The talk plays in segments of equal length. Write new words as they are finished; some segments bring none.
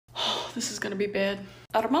This is gonna be bad.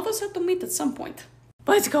 Our mothers had to meet at some point.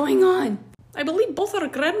 What's going on? I believe both our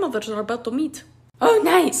grandmothers are about to meet. Oh,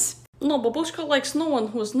 nice. No, Babushka likes no one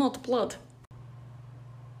who is not blood.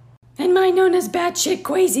 And my Nona's batshit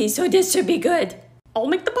crazy, so this should be good. I'll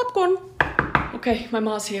make the popcorn. Okay, my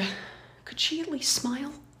ma's here. Could she at least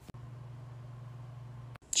smile?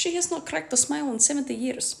 She has not cracked a smile in 70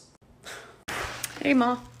 years. Hey,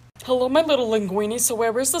 Ma. Hello, my little linguini. So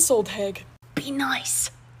where is this old hag? Be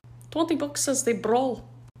nice. $20 says they brawl.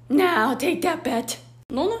 Nah, I'll take that bet.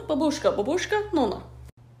 Nona, Babushka, Babushka, Nona.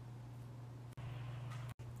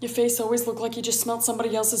 Your face always looked like you just smelled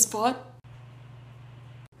somebody else's fart.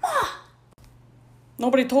 Ma!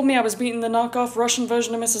 Nobody told me I was beating the knockoff Russian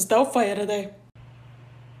version of Mrs. Doubtfire today.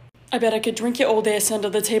 I bet I could drink your old ass under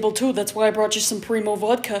the table too. That's why I brought you some Primo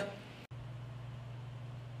vodka.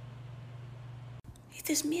 It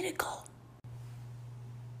is miracle.